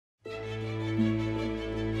One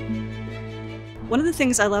of the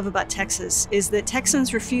things I love about Texas is that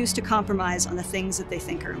Texans refuse to compromise on the things that they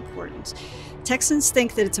think are important. Texans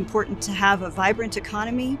think that it's important to have a vibrant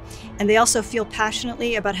economy, and they also feel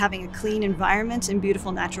passionately about having a clean environment and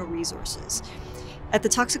beautiful natural resources. At the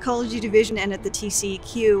Toxicology Division and at the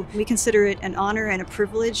TCEQ, we consider it an honor and a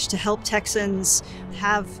privilege to help Texans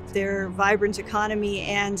have their vibrant economy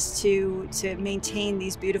and to maintain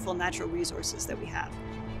these beautiful natural resources that we have.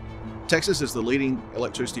 Texas is the leading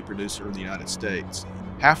electricity producer in the United States.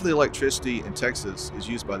 Half of the electricity in Texas is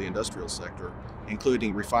used by the industrial sector,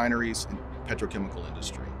 including refineries and petrochemical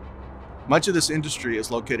industry. Much of this industry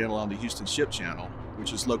is located along the Houston Ship Channel,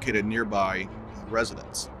 which is located nearby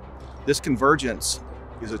residents. This convergence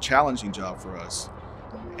is a challenging job for us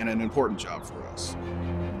and an important job for us.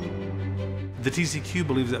 The TCQ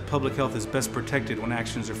believes that public health is best protected when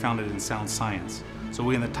actions are founded in sound science. So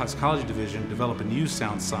we in the Toxicology Division develop and use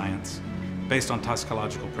sound science based on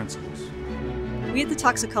toxicological principles. We at the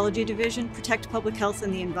Toxicology Division protect public health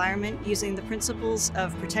and the environment using the principles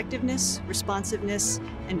of protectiveness, responsiveness,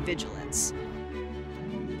 and vigilance.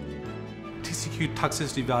 TCQ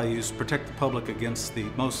toxicity values protect the public against the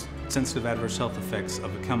most sensitive adverse health effects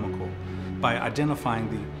of a chemical by identifying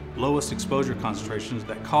the lowest exposure concentrations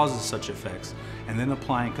that causes such effects and then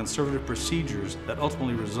applying conservative procedures that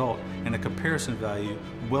ultimately result in a comparison value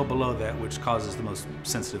well below that which causes the most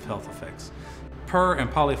sensitive health effects. Per and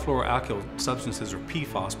polyfluoroalkyl substances, or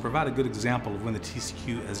PFAS, provide a good example of when the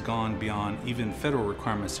TCQ has gone beyond even federal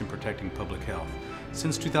requirements in protecting public health.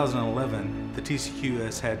 Since 2011, the TCQ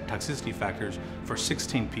has had toxicity factors for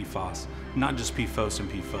 16 PFAS, not just PFOS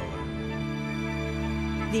and PFOA.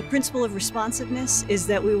 The principle of responsiveness is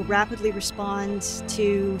that we will rapidly respond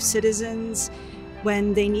to citizens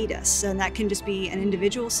when they need us, and that can just be an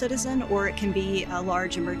individual citizen or it can be a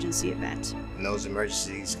large emergency event. And those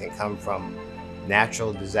emergencies can come from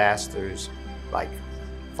natural disasters like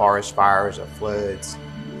forest fires or floods,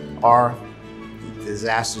 or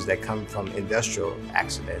disasters that come from industrial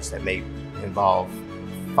accidents that may involve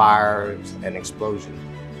fires and explosion.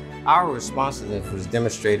 Our responsiveness was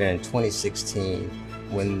demonstrated in 2016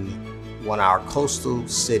 when one of our coastal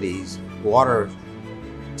cities' water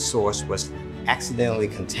source was accidentally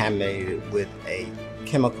contaminated with a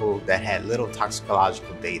chemical that had little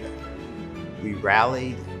toxicological data. We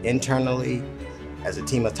rallied internally as a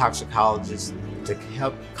team of toxicologists to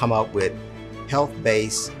help come up with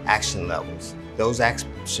health-based action levels. Those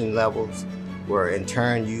action levels were in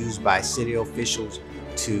turn used by city officials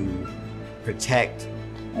to protect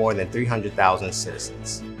more than 300,000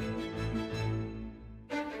 citizens.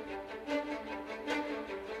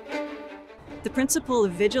 The principle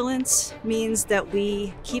of vigilance means that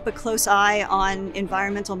we keep a close eye on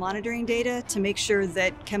environmental monitoring data to make sure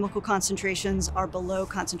that chemical concentrations are below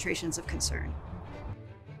concentrations of concern.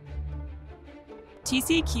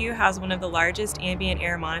 TCEQ has one of the largest ambient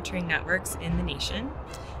air monitoring networks in the nation,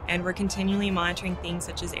 and we're continually monitoring things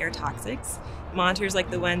such as air toxics. Monitors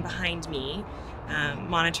like the one behind me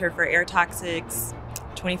monitor for air toxics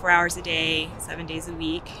 24 hours a day, 7 days a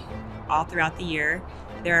week, all throughout the year.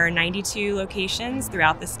 There are 92 locations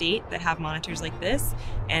throughout the state that have monitors like this,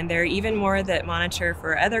 and there are even more that monitor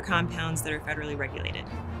for other compounds that are federally regulated.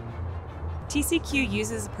 TCEQ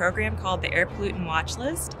uses a program called the Air Pollutant Watch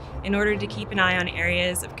List in order to keep an eye on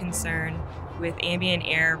areas of concern with ambient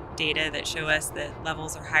air data that show us that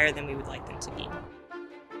levels are higher than we would like them to be.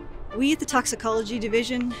 We at the Toxicology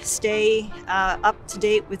Division stay up to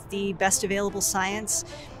date with the best available science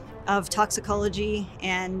of toxicology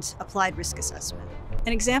and applied risk assessment.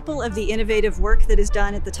 An example of the innovative work that is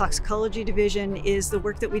done at the Toxicology Division is the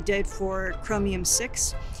work that we did for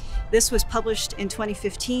chromium-6. This was published in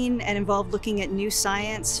 2015 and involved looking at new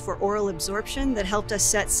science for oral absorption that helped us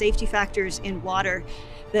set safety factors in water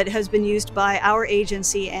that has been used by our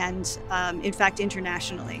agency and, in fact,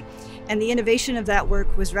 internationally. And the innovation of that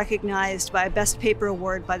work was recognized by a Best Paper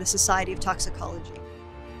Award by the Society of Toxicology.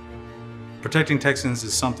 Protecting Texans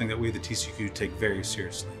is something that we at the TCQ take very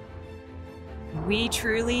seriously. We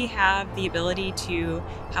truly have the ability to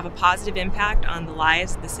have a positive impact on the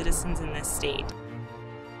lives of the citizens in this state.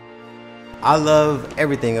 I love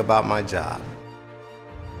everything about my job.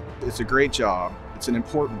 It's a great job. It's an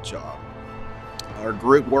important job. Our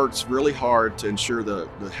group works really hard to ensure the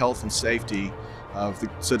health and safety of the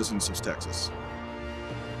citizens of Texas.